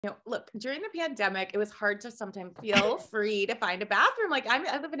Look, during the pandemic, it was hard to sometimes feel free to find a bathroom. Like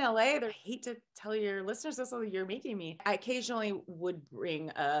I live in LA. I hate to tell your listeners this, so you're making me. I occasionally would bring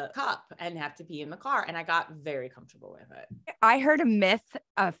a cup and have to be in the car, and I got very comfortable with it. I heard a myth.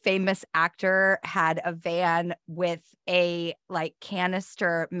 A famous actor had a van with a like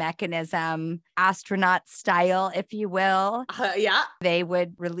canister mechanism, astronaut style, if you will. Yeah. They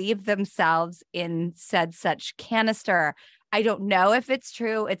would relieve themselves in said such canister. I don't know if it's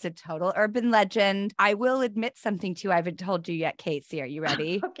true. It's a total urban legend. I will admit something to you I haven't told you yet, Casey. Are you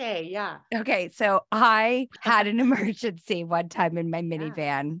ready? Okay, yeah. Okay, so I had an emergency one time in my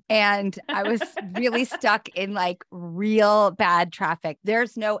minivan, and I was really stuck in like real bad traffic.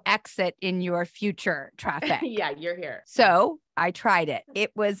 There's no exit in your future traffic. Yeah, you're here. So I tried it.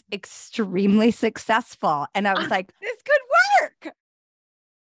 It was extremely successful. And I was like, this could work.